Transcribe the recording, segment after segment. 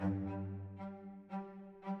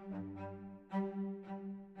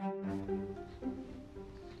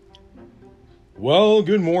Well,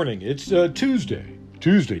 good morning. It's Tuesday,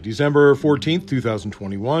 December 14th,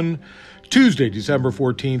 2021. Tuesday, December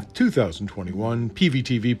 14th, 2021.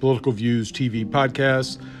 PVTV, Political Views TV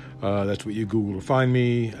Podcast. That's what you Google to find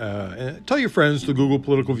me. Tell your friends to Google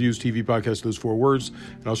Political Views TV Podcast, those 4 words,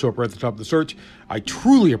 and I'll show up right at the top of the search. I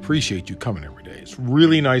truly appreciate you coming every day. It's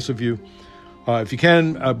really nice of you. If you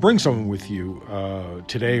can, bring someone with you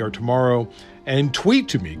today or tomorrow and tweet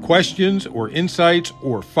to me questions or insights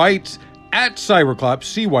or fights at Cyberclops,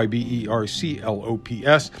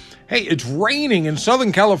 Cyberclops. Hey, it's raining in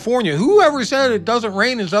Southern California. Whoever said it doesn't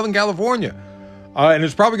rain in Southern California? And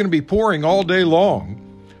it's probably going to be pouring all day long.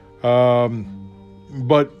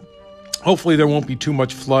 But hopefully there won't be too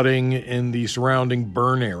much flooding in the surrounding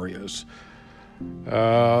burn areas.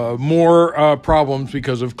 More problems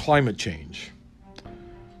because of climate change.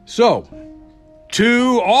 So,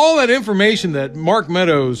 to all that information that Mark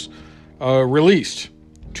Meadows released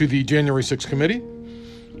to the January 6th committee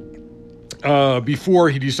before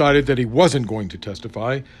he decided that he wasn't going to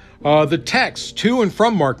testify, the texts to and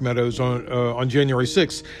from Mark Meadows on January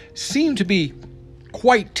 6th seem to be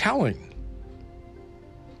quite telling.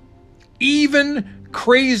 Even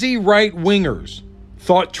crazy right-wingers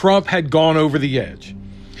thought Trump had gone over the edge.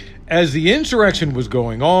 As the insurrection was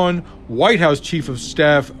going on, White House Chief of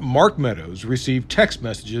Staff Mark Meadows received text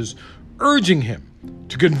messages urging him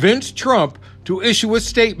to convince Trump to issue a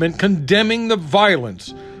statement condemning the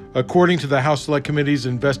violence, according to the House Select Committees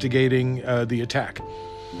investigating the attack.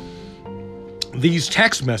 These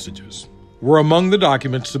text messages were among the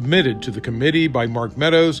documents submitted to the committee by Mark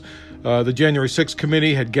Meadows. The January 6th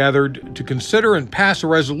committee had gathered to consider and pass a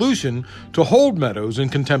resolution to hold Meadows in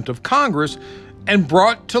contempt of Congress and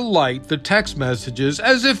brought to light the text messages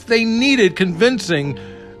as if they needed convincing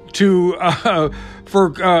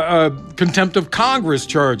for contempt of Congress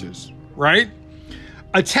charges, right?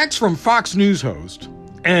 A text from Fox News host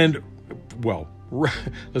and, well,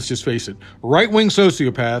 let's just face it, right-wing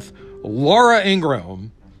sociopath Laura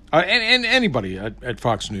Ingraham, and anybody at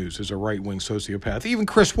Fox News is a right-wing sociopath. Even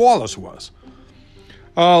Chris Wallace was.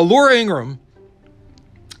 Laura Ingraham,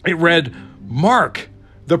 it read, "Mark,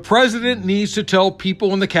 the president needs to tell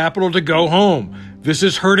people in the Capitol to go home. This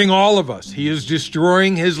is hurting all of us. He is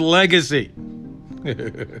destroying his legacy."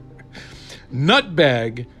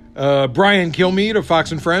 Nutbag Brian Kilmeade of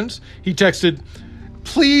Fox and Friends, he texted,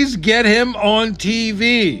 "Please get him on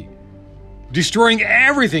TV. Destroying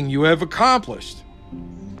everything you have accomplished."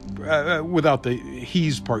 Without the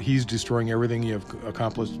he's part, he's destroying everything you have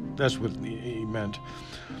accomplished. That's what he meant.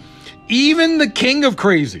 Even the king of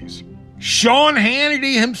crazies, Sean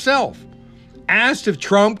Hannity himself, asked if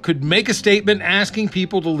Trump could make a statement asking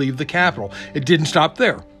people to leave the Capitol. It didn't stop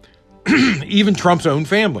there. Even Trump's own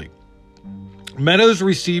family. Meadows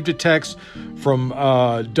received a text from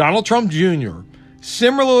Donald Trump Jr.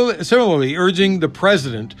 similarly urging the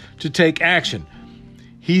president to take action.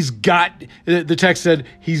 The text said,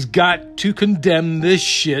 he's got to condemn this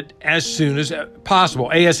shit as soon as possible,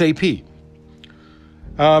 ASAP.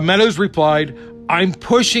 Meadows replied, "I'm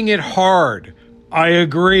pushing it hard. I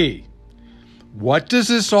agree." What does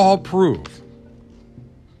this all prove?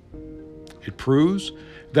 It proves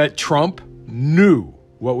that Trump knew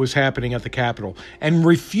what was happening at the Capitol and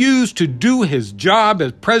refused to do his job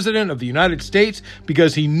as president of the United States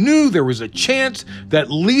because he knew there was a chance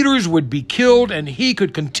that leaders would be killed and he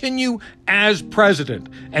could continue as president,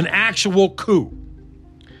 an actual coup.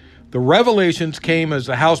 The revelations came as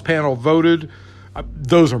the House panel voted.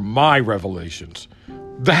 Those are my revelations.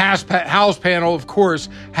 The House panel, of course,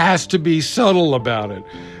 has to be subtle about it.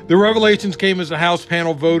 The revelations came as the House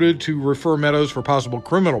panel voted to refer Meadows for possible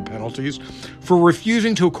criminal penalties for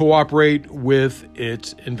refusing to cooperate with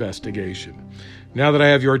its investigation. Now that I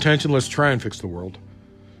have your attention, let's try and fix the world.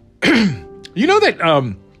 You know that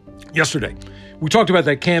yesterday we talked about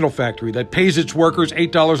that candle factory that pays its workers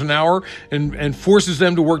 $8 an hour and forces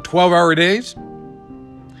them to work 12-hour days?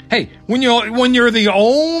 Hey, when you're the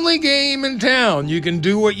only game in town, you can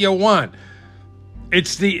do what you want.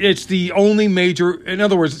 It's the only major. In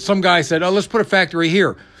other words, some guy said, "Oh, let's put a factory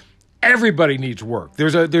here." Everybody needs work.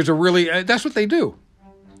 There's a really that's what they do,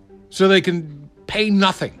 so they can pay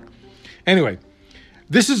nothing. Anyway,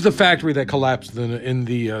 this is the factory that collapsed in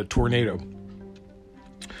the tornado.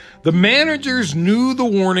 The managers knew the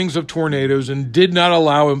warnings of tornadoes and did not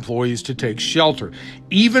allow employees to take shelter.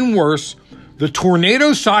 Even worse, the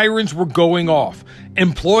tornado sirens were going off.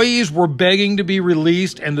 Employees were begging to be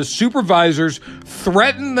released, and the supervisors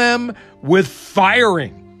threatened them with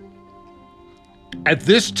firing. At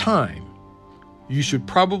this time, you should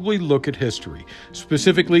probably look at history,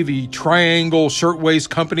 specifically the Triangle Shirtwaist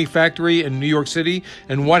Company factory in New York City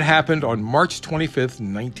and what happened on March 25th,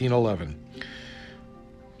 1911.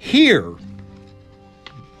 Here,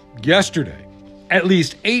 yesterday, at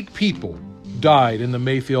least 8 people died in the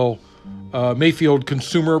Mayfield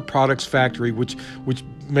Consumer Products Factory, which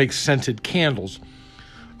makes scented candles.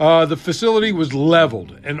 The facility was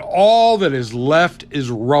leveled, and all that is left is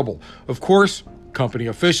rubble. Of course, company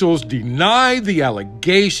officials denied the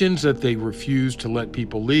allegations that they refused to let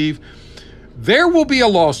people leave. There will be a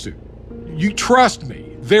lawsuit. You trust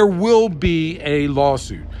me, there will be a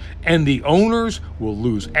lawsuit, and the owners will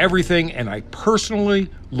lose everything, and I personally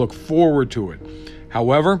look forward to it.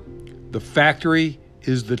 However, the factory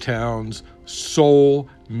is the town's sole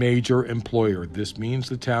major employer. This means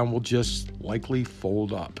the town will just likely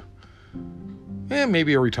fold up. And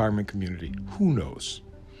maybe a retirement community. Who knows?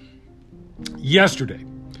 Yesterday,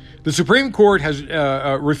 the Supreme Court has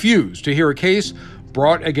refused to hear a case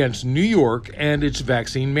brought against New York and its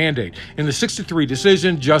vaccine mandate. In the 6-3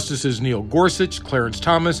 decision, Justices Neil Gorsuch, Clarence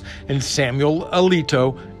Thomas, and Samuel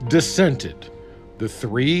Alito dissented. The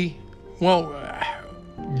three,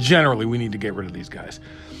 generally we need to get rid of these guys.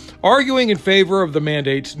 Arguing in favor of the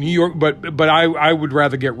mandates, New York, but I would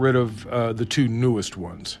rather get rid of the 2 newest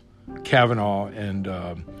ones, Kavanaugh and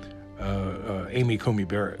Amy Coney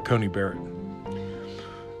Barrett.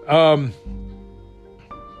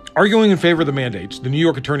 Arguing in favor of the mandates, the New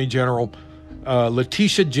York Attorney General,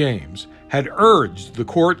 Letitia James, had urged the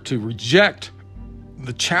court to reject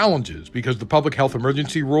the challenges because the public health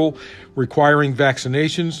emergency rule requiring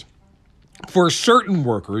vaccinations for certain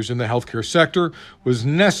workers in the healthcare sector was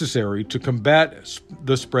necessary to combat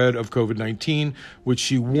the spread of COVID-19, which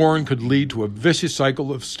she warned could lead to a vicious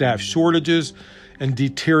cycle of staff shortages and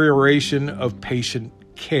deterioration of patient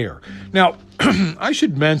care. Now, I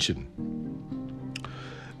should mention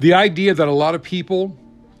the idea that a lot of people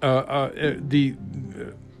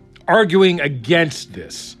arguing against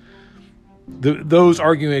this, those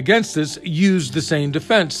arguing against this use the same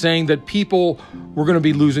defense, saying that people were going to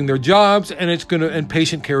be losing their jobs and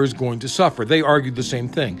patient care is going to suffer. They argued the same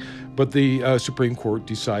thing, but the Supreme Court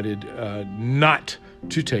decided not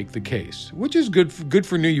to take the case, which is good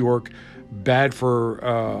for New York, bad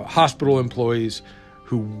for hospital employees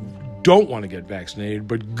who don't want to get vaccinated,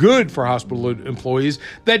 but good for hospital employees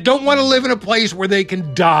that don't want to live in a place where they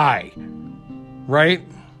can die, right?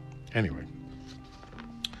 Anyway.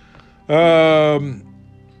 You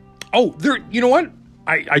know what?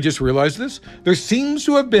 I just realized this. There seems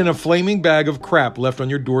to have been a flaming bag of crap left on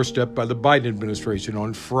your doorstep by the Biden administration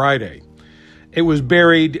on Friday. It was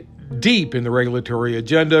buried deep in the regulatory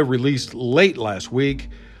agenda released late last week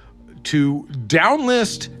to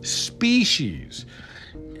downlist species.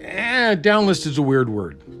 Downlist is a weird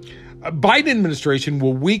word. Biden administration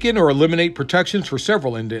will weaken or eliminate protections for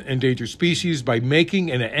several endangered species by making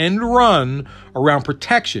an end run around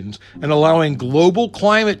protections and allowing global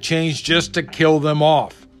climate change just to kill them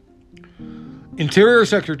off. Interior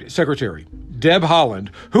Secretary Deb Haaland,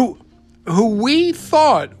 who we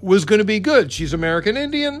thought was going to be good. She's American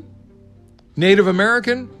Indian, Native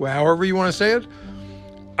American, however you want to say it.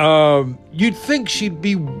 You'd think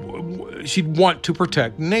she'd want to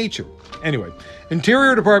protect nature. Anyway,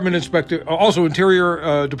 Interior Department Inspector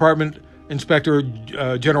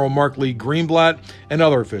General Mark Lee Greenblatt and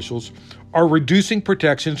other officials are reducing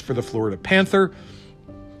protections for the Florida panther,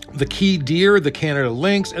 the key deer, the Canada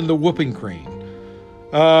lynx, and the whooping crane.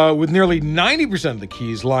 With nearly 90% of the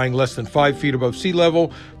keys lying less than 5 feet above sea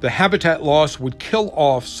level, the habitat loss would kill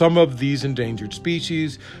off some of these endangered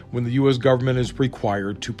species when the U.S. government is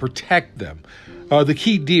required to protect them. The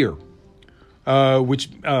key deer, which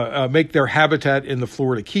make their habitat in the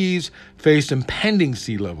Florida Keys, face impending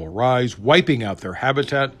sea level rise, wiping out their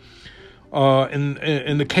habitat.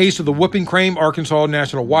 In the case of the whooping crane, Arkansas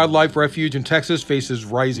National Wildlife Refuge in Texas faces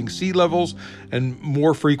rising sea levels and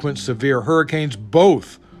more frequent severe hurricanes,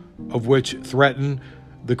 both of which threaten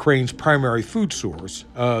the crane's primary food source,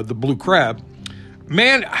 the blue crab.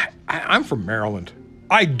 Man, I'm from Maryland.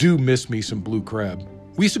 I do miss me some blue crab.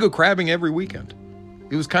 We used to go crabbing every weekend.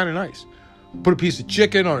 It was kind of nice. Put a piece of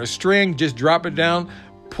chicken on a string, just drop it down,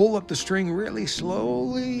 pull up the string really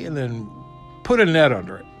slowly, and then put a net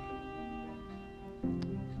under it.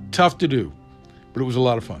 Tough to do, but it was a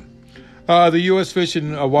lot of fun. The U.S. Fish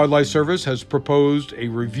and Wildlife Service has proposed a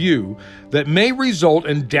review that may result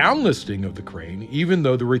in downlisting of the crane, even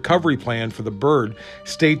though the recovery plan for the bird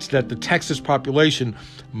states that the Texas population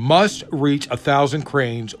must reach 1,000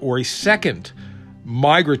 cranes or a second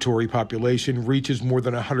migratory population reaches more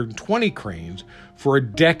than 120 cranes for a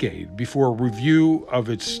decade before a review of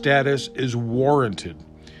its status is warranted.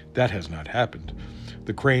 That has not happened.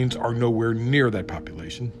 The cranes are nowhere near that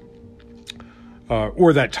population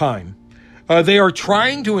or that time. They are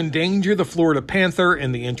trying to endanger the Florida panther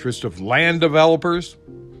in the interest of land developers.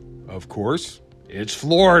 Of course, it's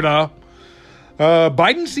Florida.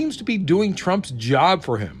 Biden seems to be doing Trump's job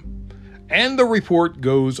for him. And the report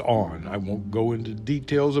goes on. I won't go into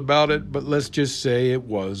details about it, but let's just say it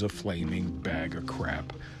was a flaming bag of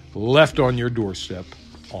crap left on your doorstep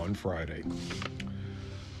on Friday.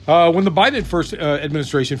 When the Biden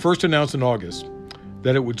administration first announced in August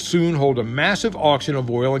that it would soon hold a massive auction of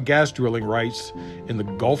oil and gas drilling rights in the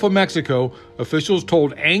Gulf of Mexico, officials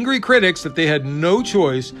told angry critics that they had no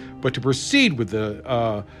choice but to proceed with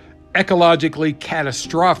the ecologically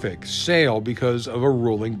catastrophic sale because of a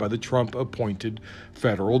ruling by the Trump-appointed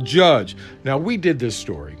federal judge. Now, we did this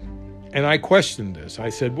story, and I questioned this. I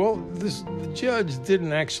said, well, the judge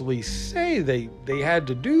didn't actually say they had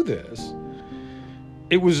to do this.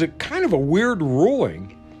 It was a kind of a weird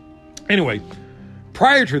ruling. Anyway,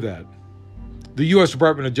 prior to that, the U.S.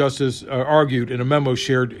 Department of Justice argued in a memo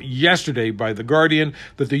shared yesterday by The Guardian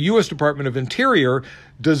that the U.S. Department of Interior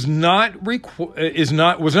was not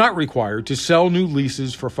required to sell new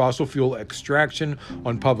leases for fossil fuel extraction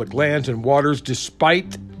on public lands and waters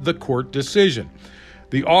despite the court decision.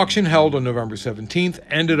 The auction held on November 17th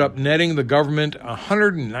ended up netting the government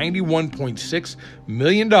 $191.6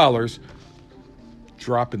 million.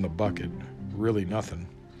 Drop in the bucket, really nothing.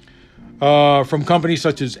 From companies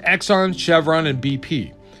such as Exxon, Chevron, and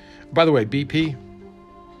BP. By the way, BP,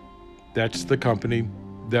 that's the company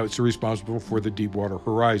that's responsible for the Deepwater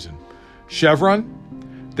Horizon.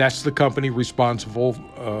 Chevron, that's the company responsible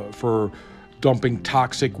for dumping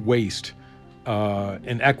toxic waste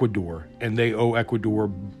in Ecuador, and they owe Ecuador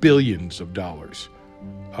billions of dollars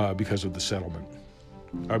because of the settlement,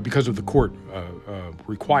 because of the court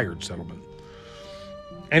required settlement.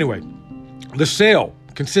 Anyway, the sale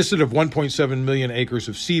consisted of 1.7 million acres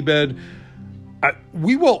of seabed.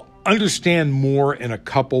 We will understand more in a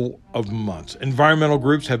couple of months. Environmental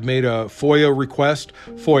groups have made a FOIA request.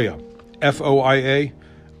 FOIA, F-O-I-A.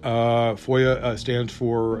 FOIA stands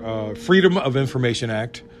for Freedom of Information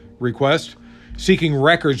Act request, seeking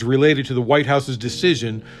records related to the White House's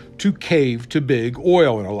decision to cave to big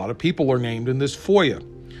oil. And a lot of people are named in this FOIA.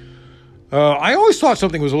 I always thought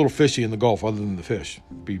something was a little fishy in the Gulf other than the fish,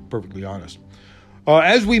 to be perfectly honest.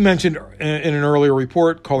 As we mentioned in an earlier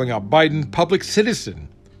report calling out Biden, Public Citizen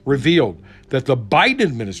revealed that the Biden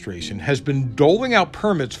administration has been doling out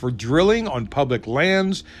permits for drilling on public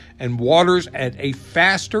lands and waters at a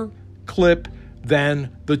faster clip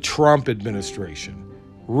than the Trump administration.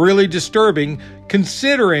 Really disturbing,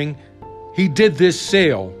 considering he did this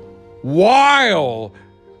sale while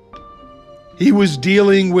he was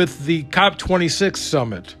dealing with the COP26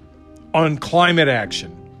 summit on climate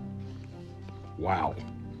action. Wow.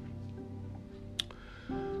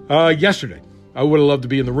 Yesterday, I would have loved to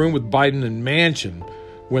be in the room with Biden and Manchin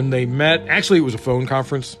when they met. Actually, it was a phone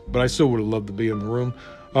conference, but I still would have loved to be in the room.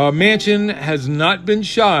 Manchin has not been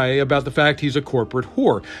shy about the fact he's a corporate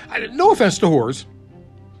whore. No offense to whores.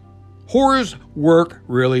 Whores work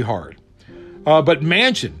really hard. But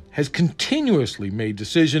Manchin has continuously made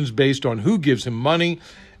decisions based on who gives him money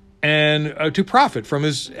and to profit from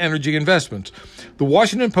his energy investments. The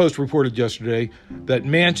Washington Post reported yesterday that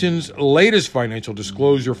Manchin's latest financial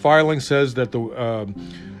disclosure filing says that the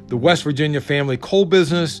West Virginia family coal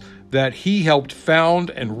business that he helped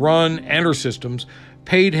found and run, Enersystems,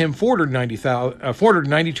 paid him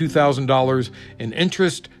 $492,000 in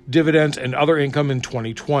interest, dividends, and other income in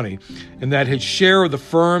 2020, and that his share of the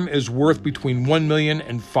firm is worth between $1 million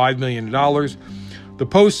and $5 million. The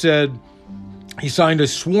Post said he signed a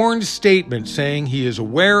sworn statement saying he is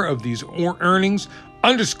aware of these earnings,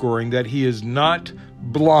 underscoring that he is not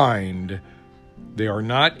blind. They are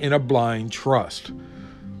not in a blind trust.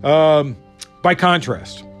 By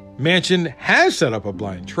contrast, Manchin has set up a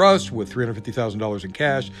blind trust with $350,000 in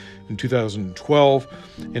cash in 2012.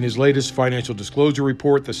 In his latest financial disclosure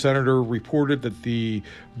report, the senator reported that the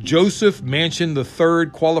Joseph Manchin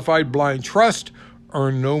III qualified blind trust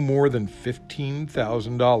earned no more than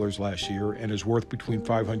 $15,000 last year and is worth between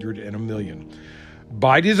 $500,000 and $1 million.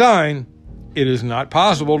 By design, it is not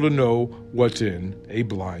possible to know what's in a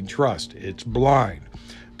blind trust. It's blind.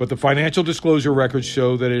 But the financial disclosure records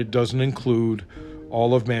show that it doesn't include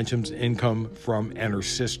all of Manchin's income from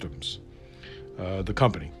Enersystems, the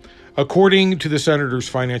company. According to the senator's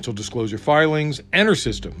financial disclosure filings,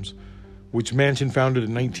 Enersystems, which Manchin founded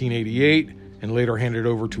in 1988 and later handed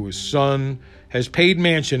over to his son has paid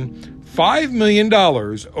Manchin $5 million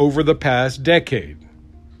over the past decade.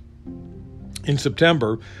 In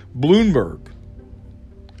September, Bloomberg,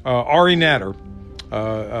 Ari Natter,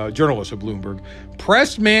 journalist of Bloomberg,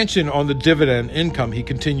 pressed Manchin on the dividend income he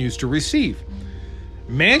continues to receive.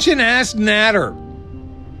 Manchin asked Natter,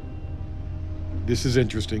 this is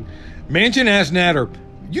interesting, Manchin asked Natter,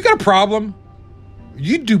 you got a problem?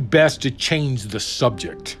 You'd do best to change the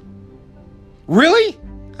subject. Really?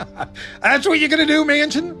 That's what you're going to do,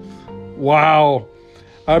 Manchin? Wow.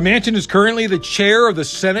 Manchin is currently the chair of the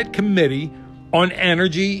Senate Committee on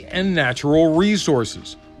Energy and Natural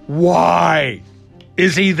Resources. Why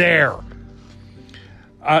is he there?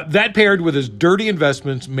 That paired with his dirty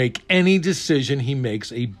investments make any decision he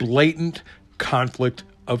makes a blatant conflict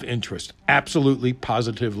of interest. Absolutely,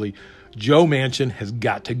 positively. Joe Manchin has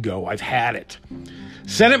got to go. I've had it.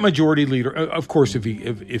 Senate Majority Leader, of course, if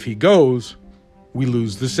he goes, we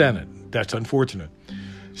lose the Senate. That's unfortunate.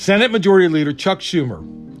 Senate Majority Leader Chuck Schumer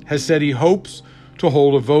has said he hopes to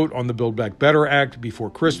hold a vote on the Build Back Better Act before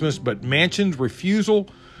Christmas, but Manchin's refusal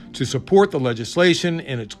to support the legislation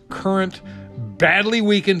in its current badly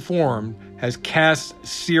weakened form has cast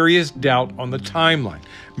serious doubt on the timeline.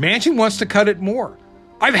 Manchin wants to cut it more.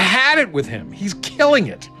 I've had it with him. He's killing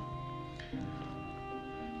it.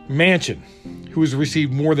 Manchin, who has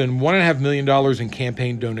received more than $1.5 million in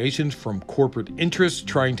campaign donations from corporate interests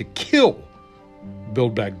trying to kill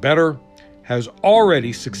Build Back Better, has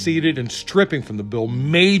already succeeded in stripping from the bill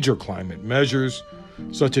major climate measures,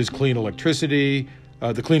 such as clean electricity,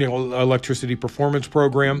 the Clean Electricity Performance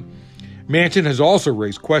Program. Manchin has also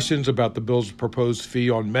raised questions about the bill's proposed fee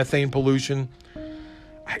on methane pollution.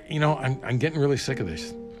 I'm getting really sick of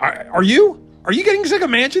this. Are you? Are you getting sick of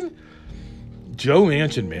Manchin? Joe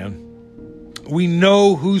Manchin, man. We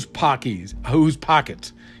know whose pockets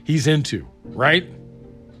he's into, right?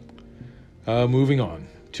 Moving on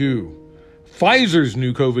to Pfizer's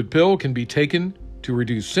new COVID pill can be taken to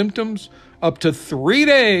reduce symptoms up to 3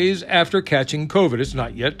 days after catching COVID. It's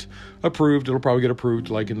not yet approved. It'll probably get approved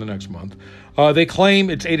like in the next month. They claim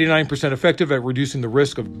it's 89% effective at reducing the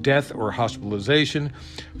risk of death or hospitalization.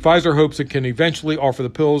 Pfizer hopes it can eventually offer the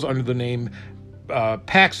pills under the name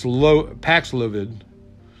Paxlovid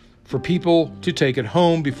for people to take at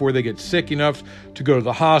home before they get sick enough to go to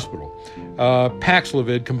the hospital.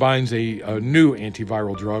 Paxlovid combines a new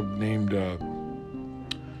antiviral drug named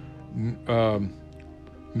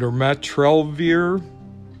Nirmatrelvir.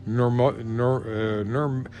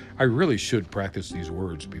 I really should practice these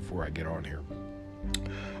words before I get on here.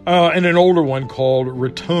 And an older one called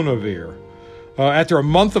Ritonavir. After a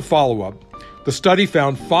month of follow-up, the study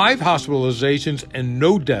found 5 hospitalizations and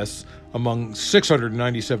no deaths among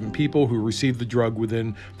 697 people who received the drug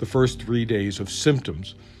within the first 3 days of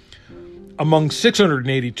symptoms. Among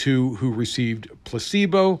 682 who received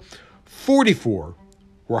placebo, 44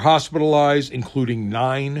 were hospitalized, including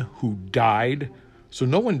 9 who died. So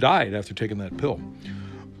no one died after taking that pill.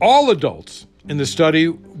 All adults in the study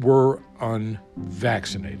were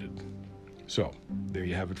unvaccinated. So there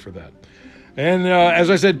you have it for that. And as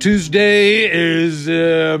I said, Tuesday is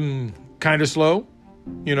kind of slow,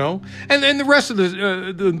 and the rest of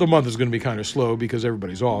the month is going to be kind of slow because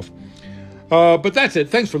everybody's off. But that's it.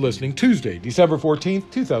 Thanks for listening. Tuesday, December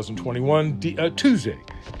 14th, 2021. Tuesday,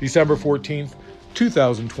 December 14th,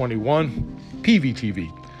 2021.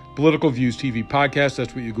 PVTV, Political Views TV Podcast.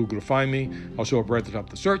 That's what you Google to find me. I'll show up right at the top of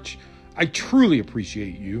the search. I truly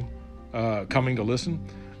appreciate you coming to listen.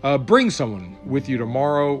 Bring someone with you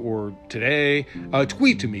tomorrow or today.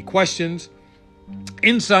 Tweet to me questions,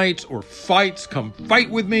 insights, or fights. Come fight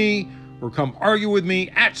with me or come argue with me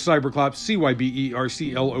at Cyberclops,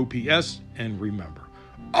 CYBERCLOPS. And remember,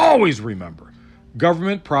 always remember,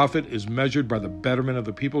 government profit is measured by the betterment of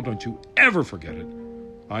the people. Don't you ever forget it.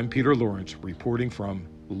 I'm Peter Lawrence, reporting from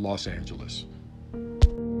Los Angeles.